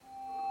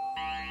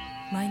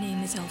My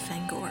name is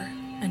Elfangor,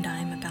 and I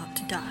am about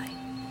to die.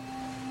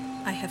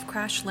 I have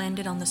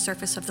crash-landed on the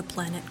surface of the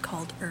planet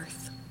called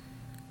Earth.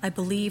 I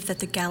believe that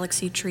the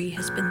galaxy tree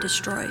has been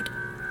destroyed.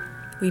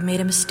 We made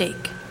a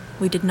mistake.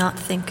 We did not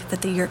think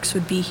that the Yeerks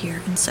would be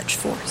here in such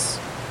force.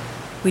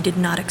 We did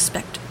not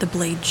expect the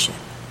Blade ship.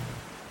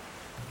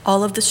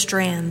 All of the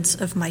strands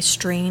of my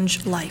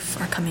strange life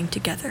are coming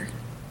together.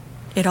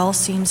 It all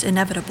seems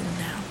inevitable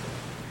now.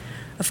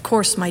 Of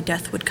course my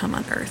death would come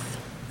on Earth.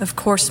 Of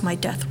course my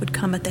death would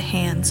come at the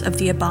hands of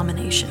the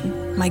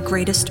Abomination, my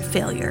greatest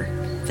failure,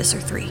 Visser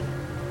III.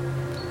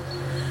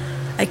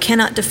 I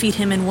cannot defeat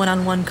him in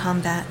one-on-one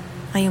combat.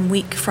 I am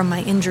weak from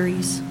my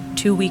injuries,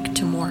 too weak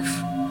to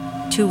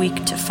morph, too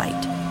weak to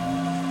fight.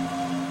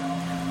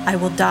 I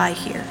will die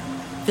here.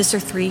 Visser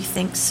III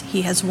thinks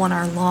he has won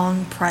our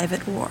long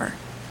private war.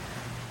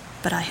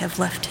 But I have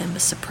left him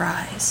a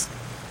surprise.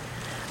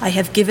 I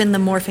have given the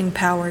morphing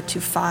power to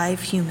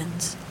 5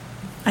 humans.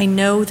 I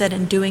know that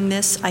in doing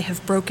this, I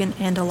have broken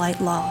Andalite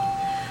law.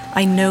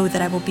 I know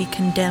that I will be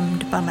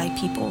condemned by my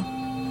people.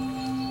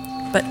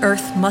 But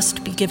Earth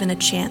must be given a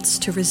chance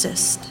to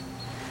resist.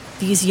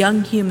 These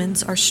young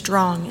humans are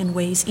strong in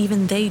ways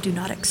even they do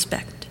not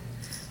expect.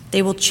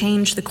 They will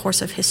change the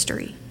course of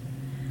history.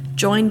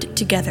 Joined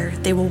together,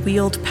 they will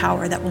wield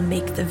power that will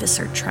make the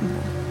Visser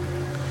tremble.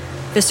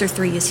 Visser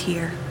III is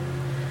here.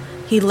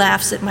 He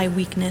laughs at my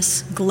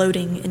weakness,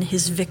 gloating in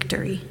his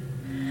victory.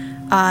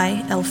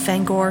 I,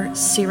 Elfangor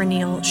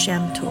Cyraniel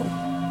Shamtul,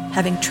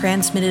 having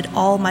transmitted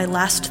all my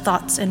last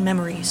thoughts and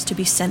memories to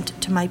be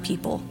sent to my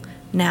people,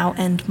 now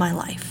end my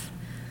life.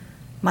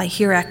 My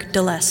Hirak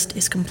Delest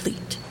is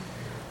complete.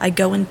 I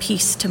go in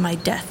peace to my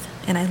death,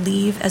 and I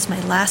leave as my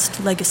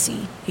last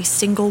legacy a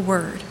single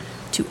word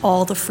to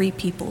all the free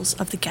peoples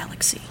of the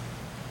galaxy.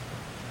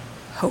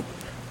 Hope.